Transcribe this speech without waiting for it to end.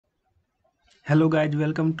Hello guys,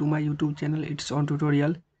 welcome to my YouTube channel. It's on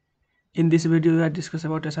tutorial. In this video I discuss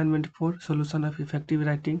about assignment 4 solution of effective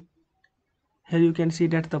writing. Here you can see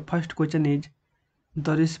that the first question is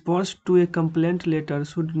the response to a complaint letter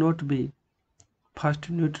should not be first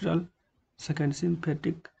neutral, second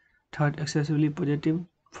sympathetic, third excessively positive,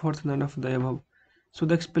 fourth none of the above. So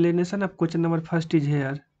the explanation of question number first is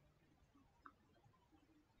here.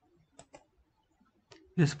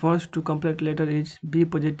 Response to complaint letter is be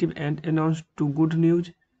positive and announce to good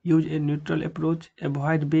news. Use a neutral approach.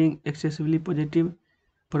 Avoid being excessively positive.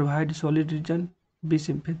 Provide solid reason. Be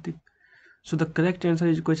sympathetic. So the correct answer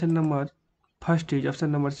is question number first is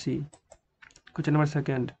option number C. Question number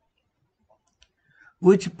second.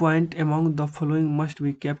 Which point among the following must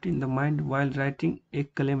be kept in the mind while writing a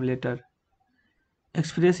claim letter?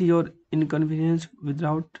 Express your inconvenience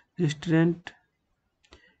without restraint.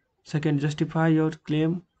 Second, justify your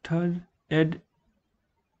claim. Third, add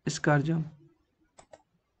sarcasm.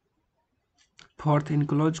 Fourth,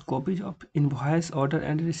 enclose copies of invoice, order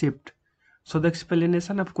and receipt. So the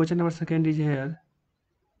explanation of question number second is here.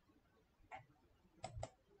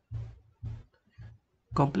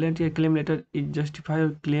 Complaint or claim letter is justify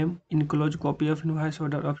your claim, enclose copy of invoice,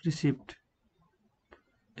 order of receipt.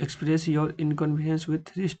 Express your inconvenience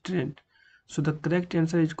with restraint. So the correct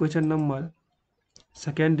answer is question number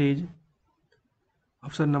second is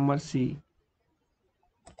option number C.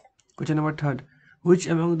 Question number third. Which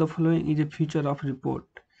among the following is a feature of report?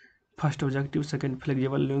 First, objective. Second,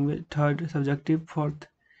 flexible language. Third, subjective. Fourth,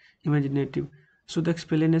 imaginative. So the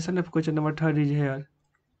explanation of question number third is here.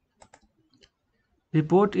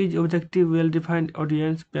 Report is objective, well-defined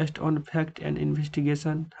audience based on fact and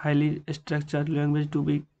investigation. Highly structured language to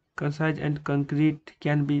be concise and concrete,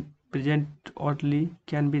 can be present orally,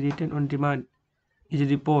 can be written on demand. Is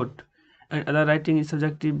report. And other writing is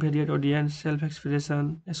subjective, varied audience,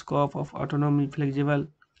 self-expression, scope of autonomy, flexible.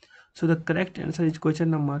 So the correct answer is question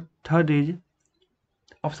number third is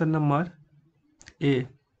option number A,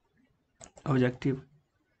 objective.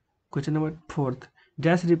 Question number fourth.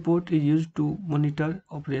 Dash report is used to monitor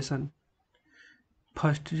operation.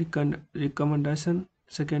 First, recommendation.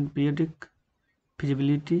 Second, periodic,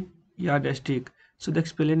 feasibility, yardstick. So the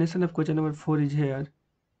explanation of question number 4 is here.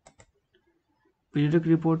 Periodic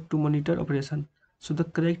report to monitor operation. So the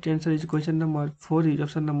correct answer is question number 4 is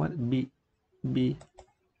option number B.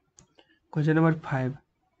 Question number 5.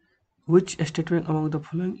 Which statement among the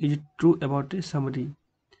following is true about a summary?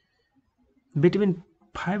 Between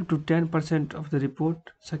 5 to 10% of the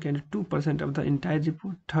report. Second, 2% of the entire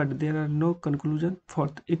report. Third, there are no conclusion.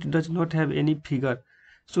 Fourth, it does not have any figure.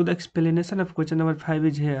 So the explanation of question number 5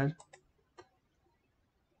 is here.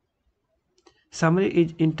 Summary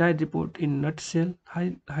is entire report in nutshell.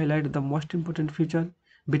 Highlight the most important feature.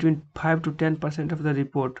 Between 5 to 10% of the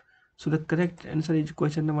report. So the correct answer is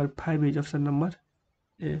question number 5 is option number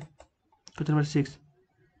A. Question number 6.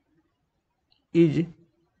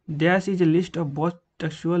 Dash is a list of both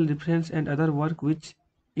textual reference and other work which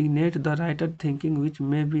ignite the writer thinking which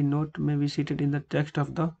may be cited in the text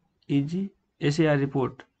of the SAR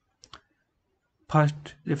report.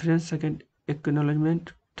 First, reference. Second,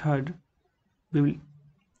 acknowledgement. Third,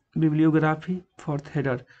 bibliography. Fourth,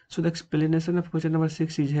 header. So the explanation of question number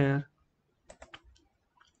 6 is here.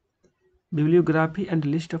 Bibliography and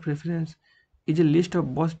list of reference is a list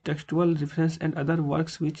of both textual reference and other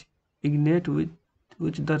works which ignite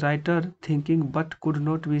which the writer thinking but could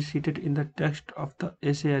not be cited in the text of the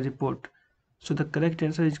SAR report. So the correct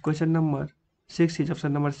answer is question number 6 is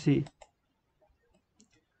option number C.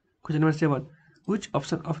 Question number 7. Which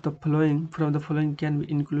option of the following from the following can be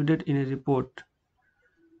included in a report?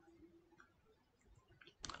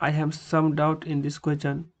 I have some doubt in this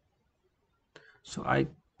question, so I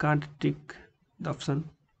can't tick the option.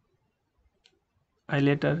 I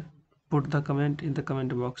later put the comment in the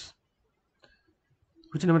comment box.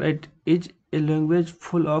 Question number 8. Is a language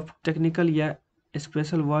full of technical या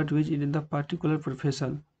special word which is in the particular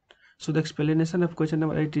profession? So the explanation of question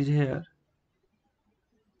number 8 is here.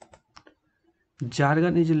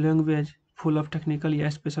 Jargon is a language full of technical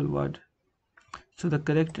या special word. So the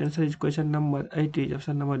correct answer is question number 8 is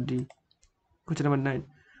option number D. Question number 9.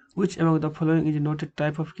 Which among the following is not a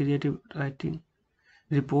type of creative writing?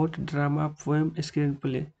 Report, drama, poem,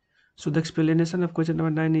 screenplay. So the explanation of question number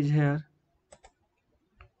 9 is here.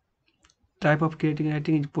 Type of creative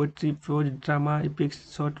writing is poetry, prose, drama,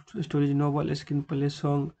 epics, short stories, novel, screenplay,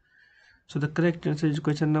 song. So the correct answer is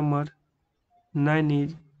question number 9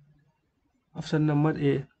 is option number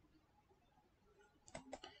A.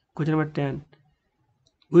 Question number 10.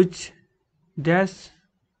 Which dash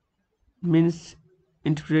means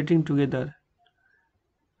interpreting together?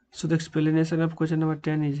 So the explanation of question number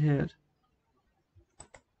 10 is here.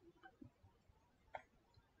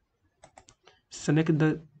 Select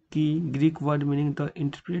the key Greek word meaning the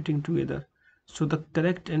interpreting together. So the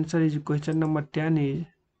correct answer is question number 10 is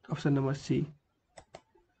option number C.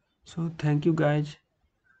 So thank you guys.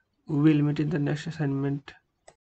 We will meet in the next assignment.